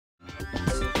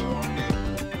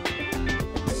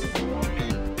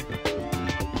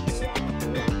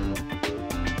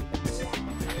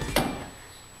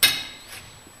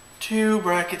2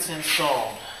 brackets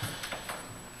installed.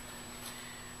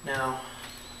 Now,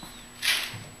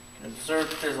 you can observe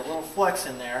that there's a little flex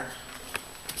in there.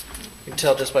 You can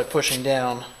tell just by pushing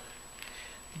down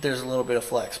there's a little bit of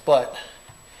flex, but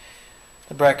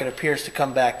the bracket appears to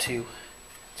come back to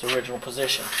its original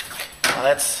position. Now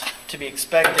that's to be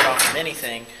expected off of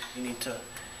anything. You need to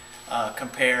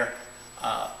compare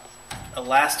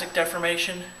elastic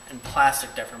deformation and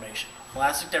plastic deformation.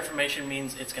 Elastic deformation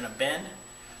means it's going to bend,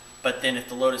 but then if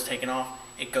the load is taken off,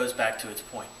 it goes back to its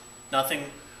point.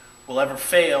 Nothing will ever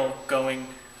fail going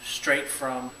straight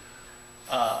from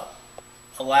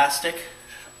elastic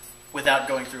without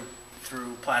going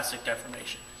through plastic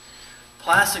deformation.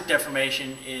 Plastic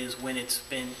deformation is when it's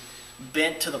been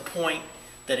bent to the point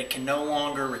that it can no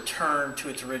longer return to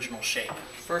its original shape.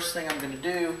 First thing I'm going to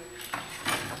do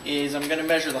is I'm going to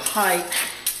measure the height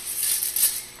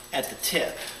at the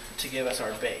tip to give us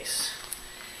our base.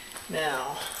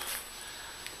 Now,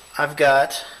 I've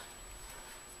got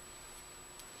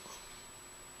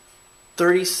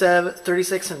 36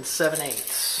 and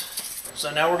 7/8.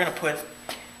 So now we're going to put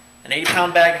an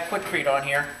 80-pound bag of Quikrete on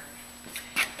here,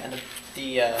 and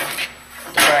the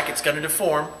bracket's going to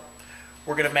deform.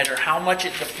 We're going to measure how much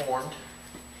it deformed.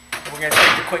 We're going to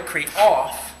take the Quikrete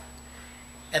off,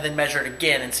 and then measure it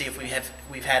again and see if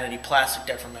we've had any plastic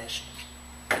deformation.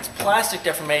 If it's plastic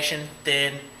deformation,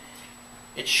 then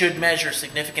it should measure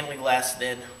significantly less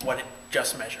than what it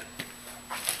just measured.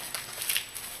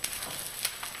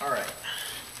 All right.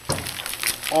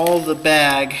 All the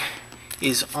bag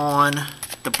is on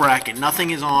the bracket. Nothing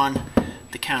is on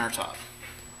the countertop.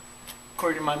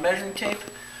 According to my measuring tape,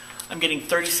 I'm getting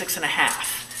 36 and a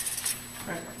half.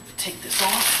 All right, take this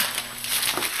off.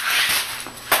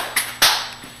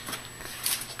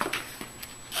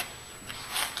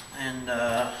 And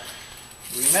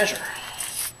remeasure.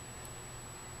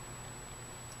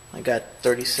 I got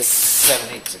 36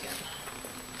 7/8 again.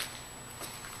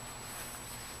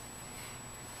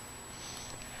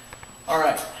 All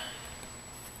right.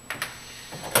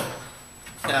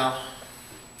 Now,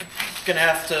 going to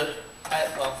have to,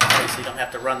 well, obviously you don't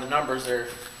have to run the numbers. They're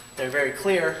very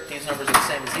clear. These numbers are the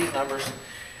same as these numbers.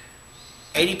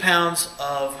 80 pounds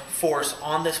of force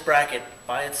on this bracket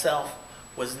by itself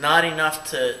was not enough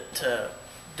to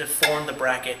deform the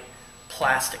bracket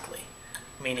plastically,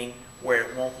 meaning where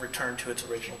it won't return to its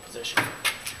original position.